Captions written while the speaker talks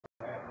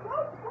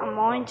I'm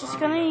only just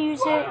gonna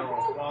use it.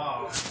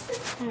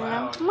 And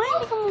I might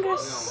think I'm gonna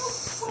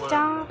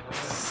stop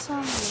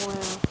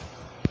somewhere.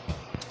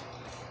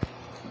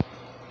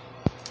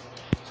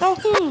 So,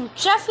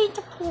 Jeffy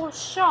the poor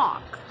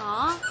shark,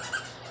 huh?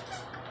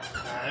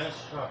 That's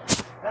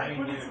right. I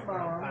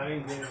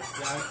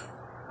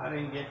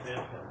didn't get this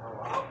at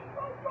Walmart.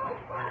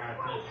 I got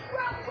this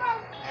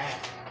at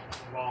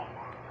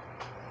Walmart.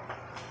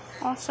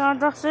 Also,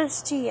 das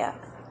ist hier.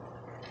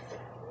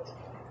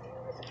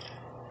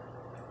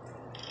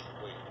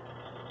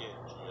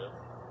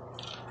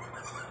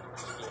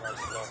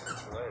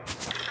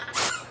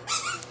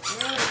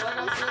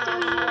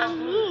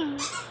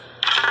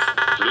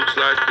 Looks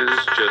like this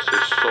is just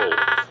his soul.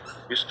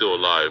 He's still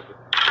alive.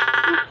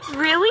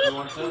 Really?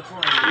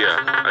 Yeah,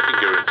 I can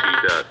guarantee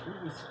that.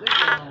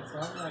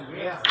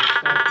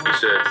 He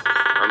said,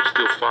 I'm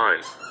still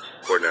fine.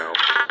 For now.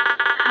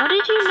 How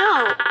did you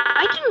know?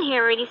 I didn't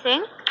hear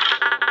anything.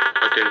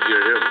 I can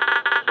hear him.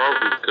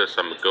 Probably because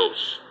I'm a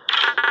ghost.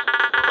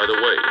 By the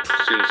way,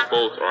 since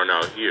both are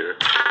now here,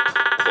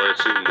 want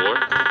to see more?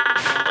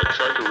 I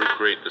tried to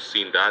recreate the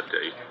scene that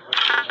day.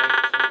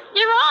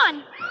 You're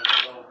on!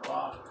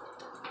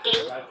 3,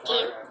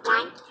 2,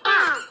 1, go!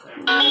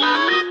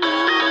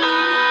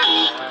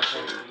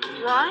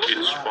 What?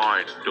 It's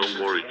fine. Don't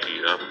worry,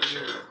 Gia.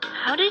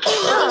 How did you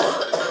know?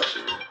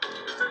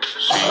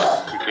 See,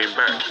 he came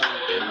back.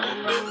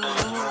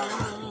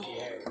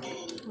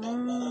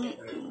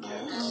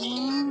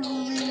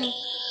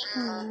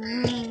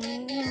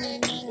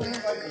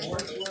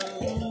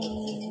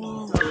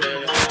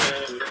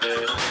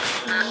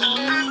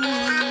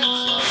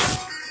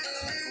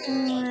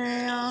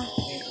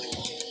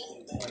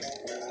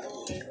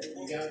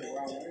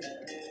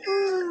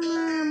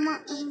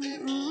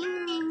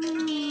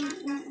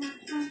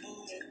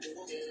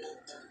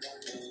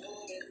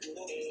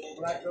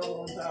 Black girl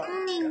on top. I'm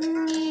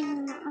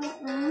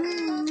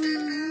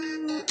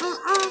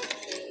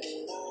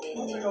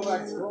gonna go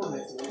back to school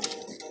next week.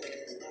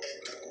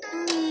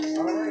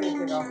 I'm ready to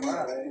take off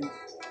Friday.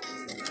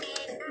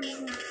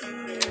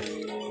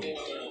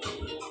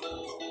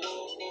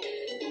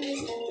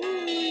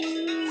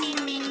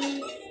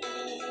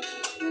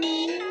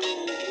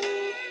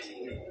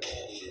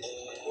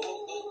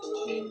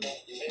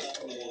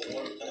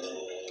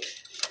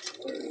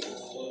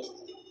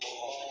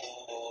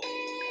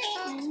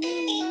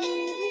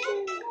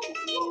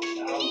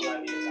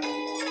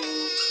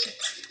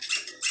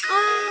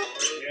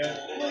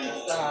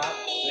 Stop.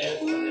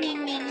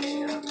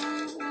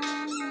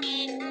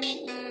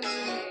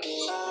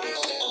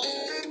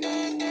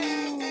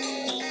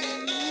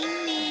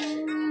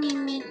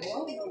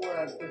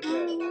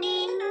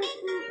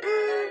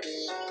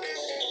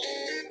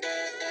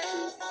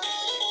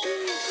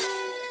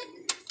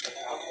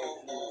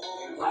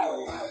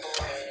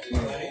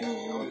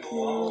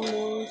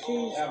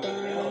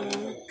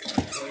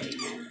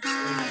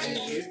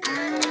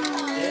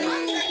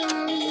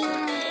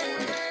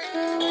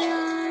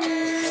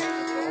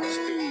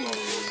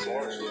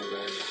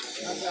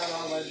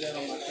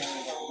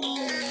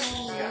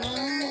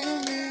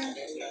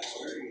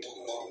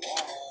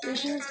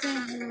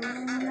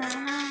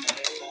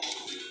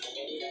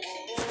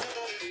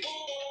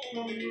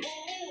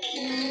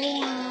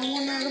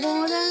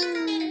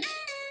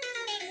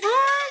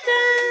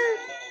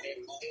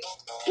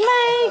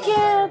 Make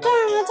it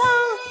turn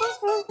time.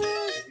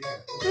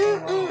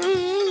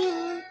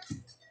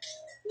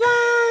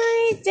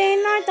 Right, day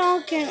night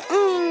talking.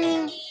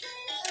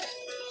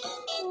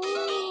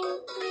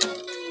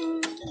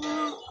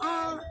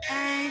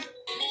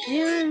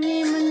 You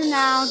remember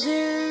now,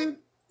 dude.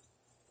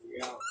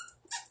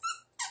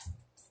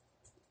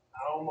 I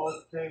almost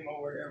came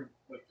over here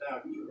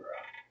without you,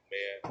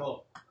 man. Cool.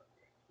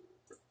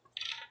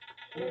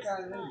 What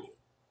kind of news?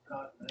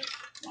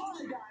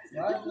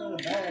 Why is it in a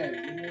bag? You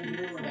didn't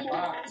do it in a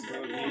box. So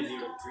it's easy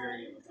to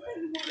carry in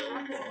the bag.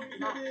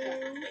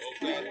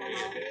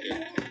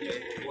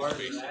 Worse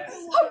than that.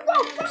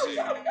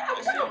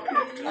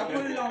 I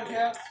put it on,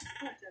 Cap.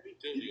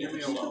 Give me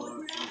a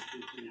moment.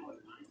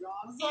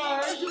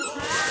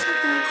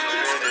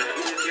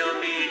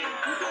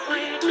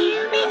 Where do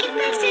you make it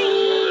messy?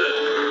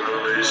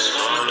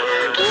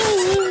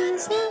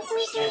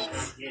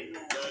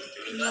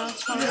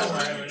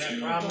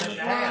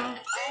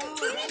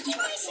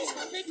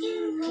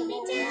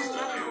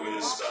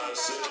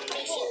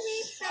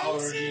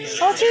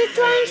 What you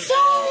doing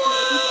so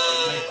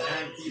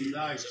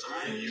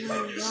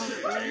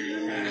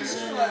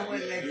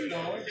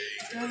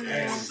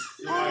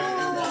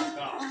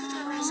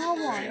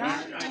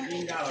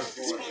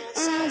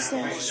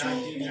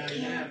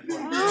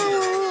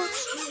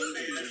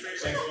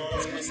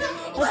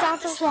without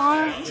the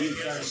water.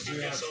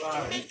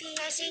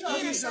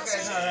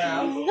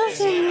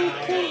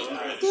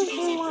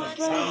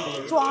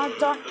 What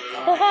the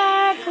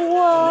heck?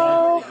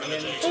 Whoa!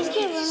 It's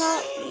giving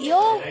up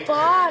your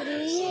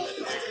body.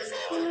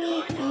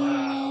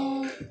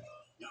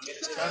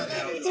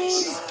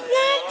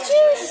 Not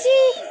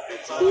juicy.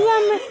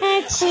 Lemon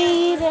and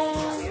sweet.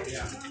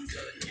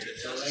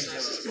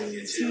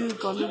 You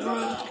gonna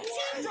run?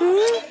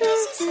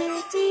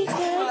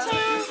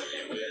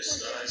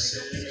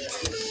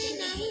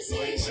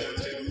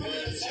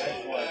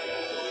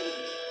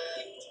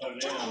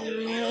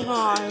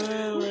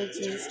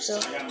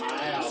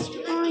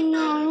 I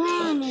know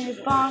I'm a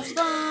boss.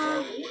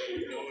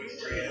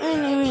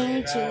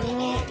 And to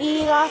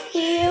eat off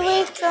here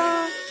with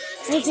them.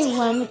 It's a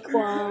lemon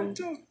crumb.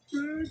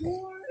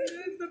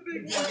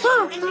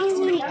 Huh,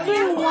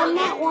 I won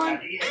that one.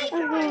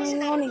 I'm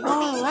only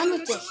going lemon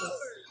dishes.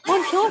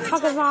 One kill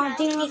fuckers on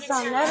Dino's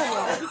on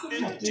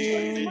another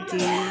D&D.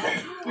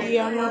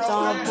 Yeah, no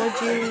dog,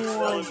 but you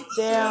was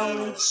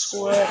down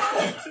sweat.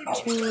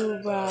 Too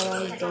bad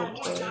I don't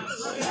play.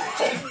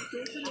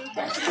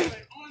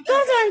 Do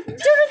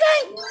the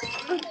thing!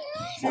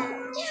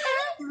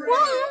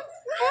 What?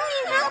 How are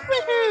you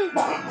helping him?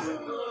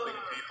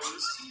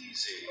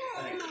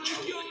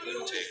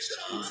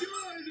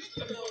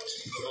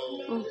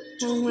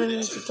 I'm going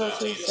to talk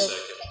to you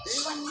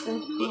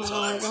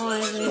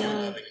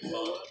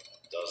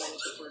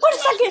What a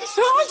second!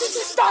 Someone just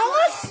install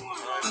us?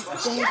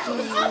 Just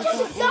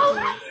install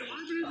us?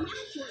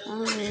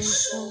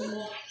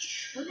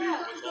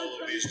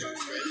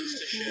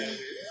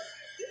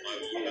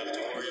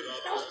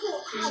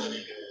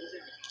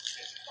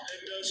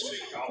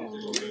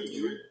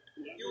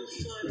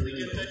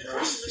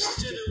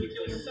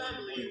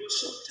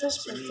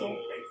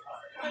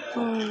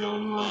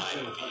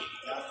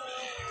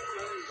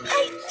 I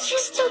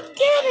just don't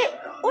get it.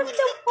 What's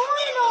the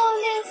point on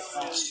this?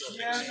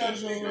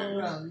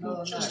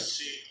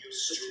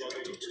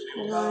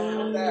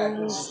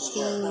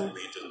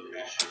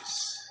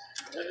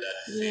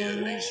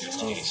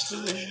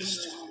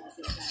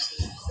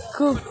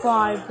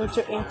 Goodbye,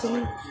 Butcher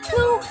Anthony.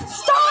 No,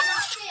 stop!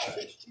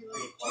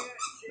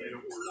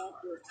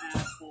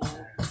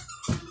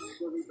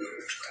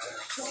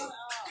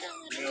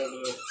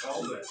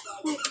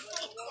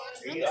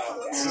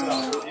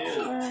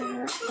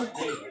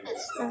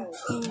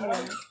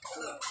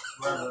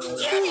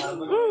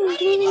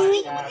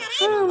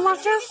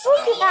 What's your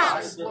spooky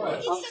house?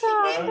 I'm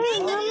sorry, I'm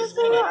just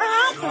gonna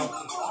happen.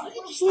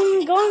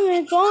 I'm going to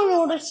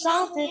McDonald's or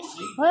something.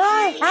 Well, I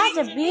have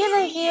to be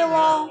the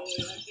hero.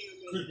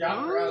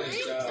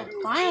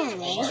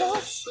 Finally,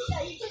 this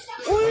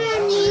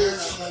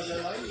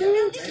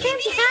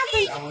can't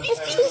happen.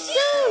 It's too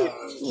soon.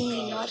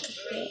 What the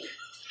shit?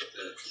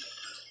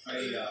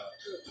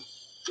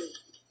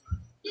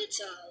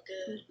 It's all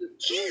good.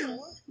 Carol,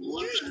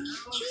 you're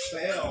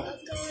Fail.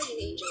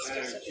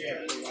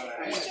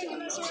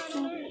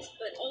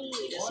 but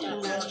only to stop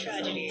those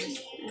tragedies.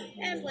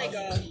 As like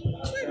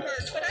we're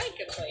hurt, but I ain't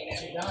complaining.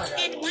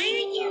 And why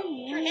aren't you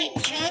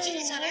preventing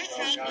tragedies on Earth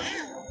right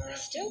now?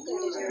 Still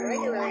good to do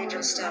regular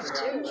angel stuff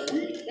too.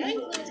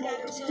 Dagwood's got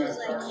themselves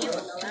like you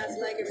on the last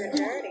leg of her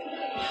journey.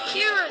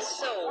 Kira's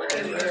so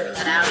weird.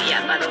 But out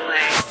yet, by the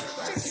way.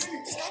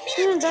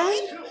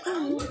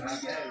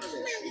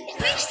 If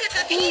we're stuck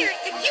up here,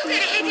 you gotta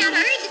head down to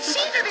Earth and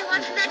save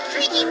everyone from that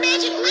freaky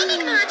magic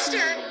lemon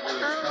monster.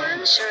 Oh,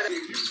 I'm sure that...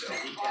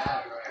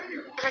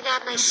 I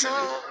got my soul.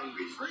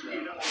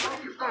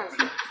 Oh,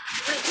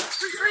 wait,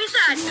 freeze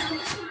that!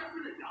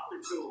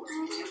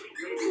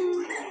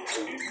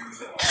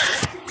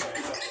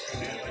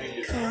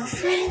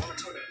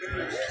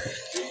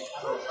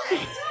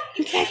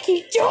 You can't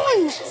keep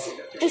doing this.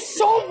 His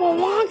soul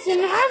belongs in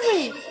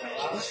heaven.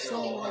 His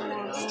soul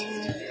belongs in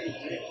heaven.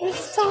 His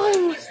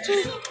soul is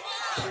too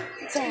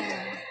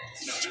sad.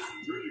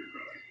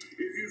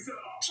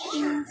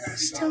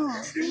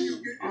 Stop.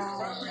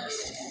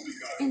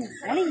 And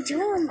what are you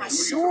doing with my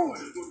soul?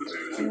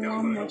 And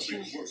one more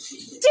chance.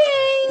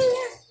 Ding!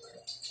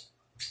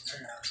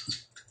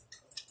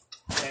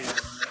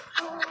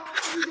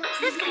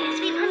 This guy has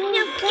been pumping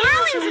out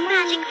gallons of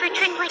magic for a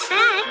trick like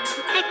that.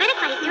 I bet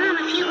if I threw him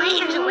a few light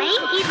years away,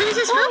 he'd lose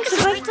his focus.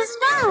 Break this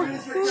down.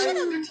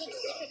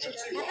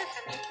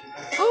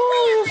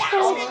 Oh, it's so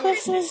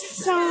Christmas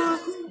song.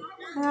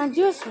 And I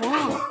just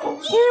wrong.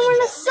 Hit him in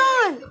the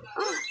sun.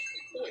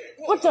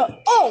 What the?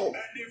 Oh!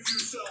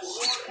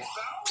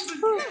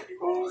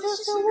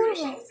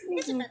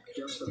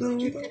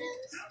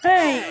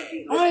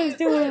 Hey, what are you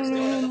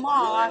doing,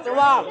 Mom? After a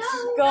while,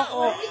 go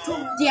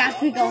home. Yeah,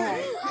 we go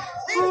home.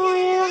 Oh,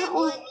 yeah.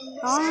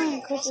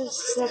 Oh, Christmas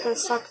sticker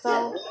suck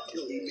though.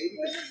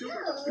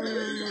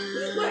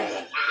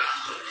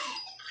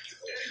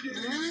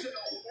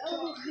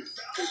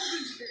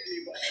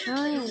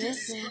 Oh, yeah,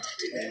 this is.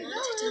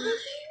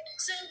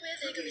 So where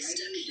they gonna be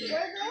stuck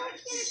here?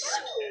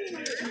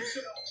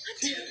 So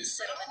until the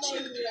settlement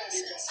check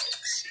process.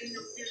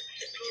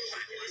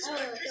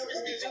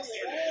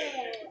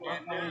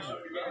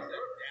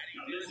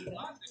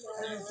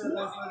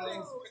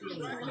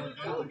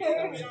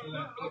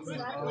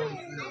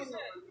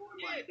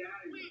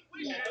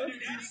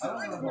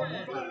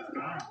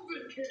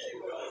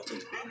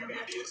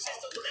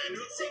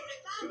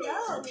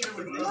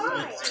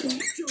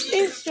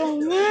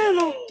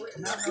 Instrumental.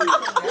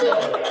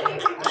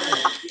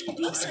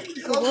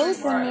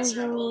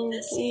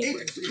 See.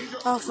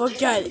 Oh,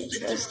 forget it.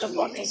 That's the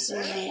bucket's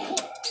name.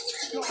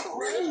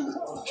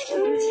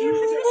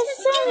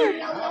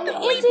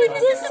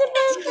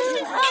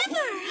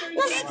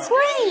 Let's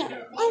play it.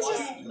 Let's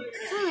just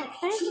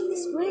thanking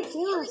this weird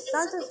deal.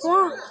 Something's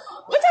wrong.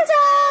 What's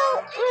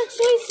that? Let's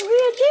say it's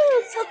weird deal.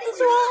 Something's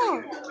wrong.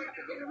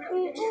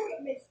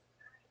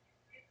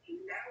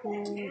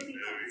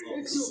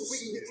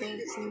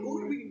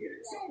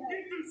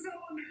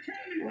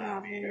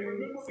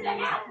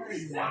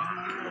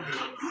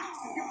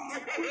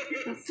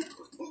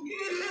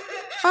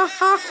 Ha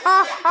ha ha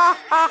ha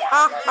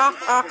ha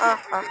ha ha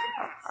ha.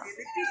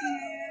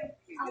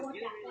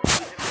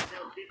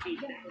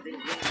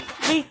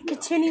 We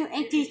continue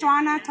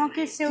anti-Dwana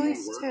Talking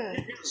Series 2.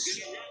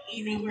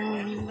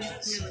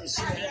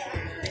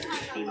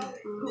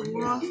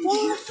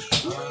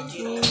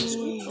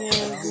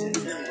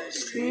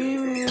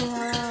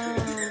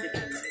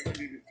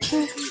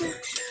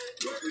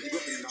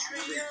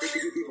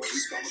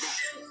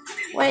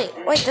 Wait,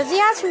 does he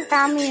have some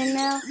family in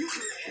there?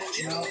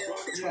 No,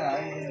 yeah,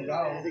 I didn't go.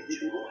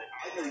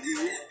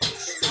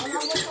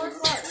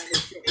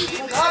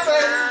 Stop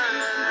it!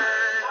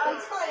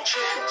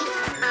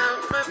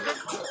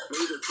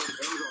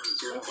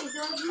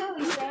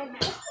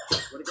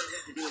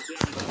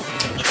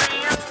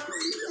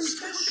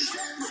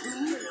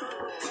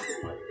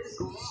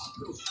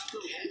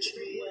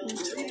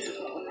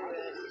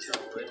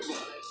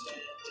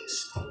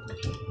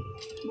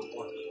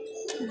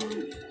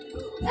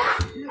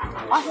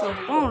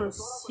 I want to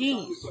see.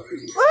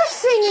 Let's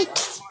sing it.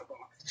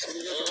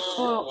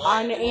 Well,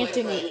 I'm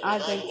Anthony. I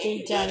think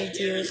they Johnny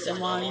Tears and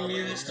Lonnie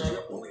and stuff.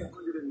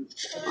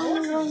 I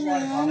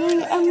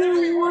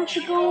mean, want to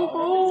go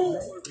home.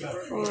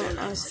 Or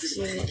us,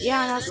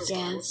 yeah, that's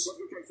dance.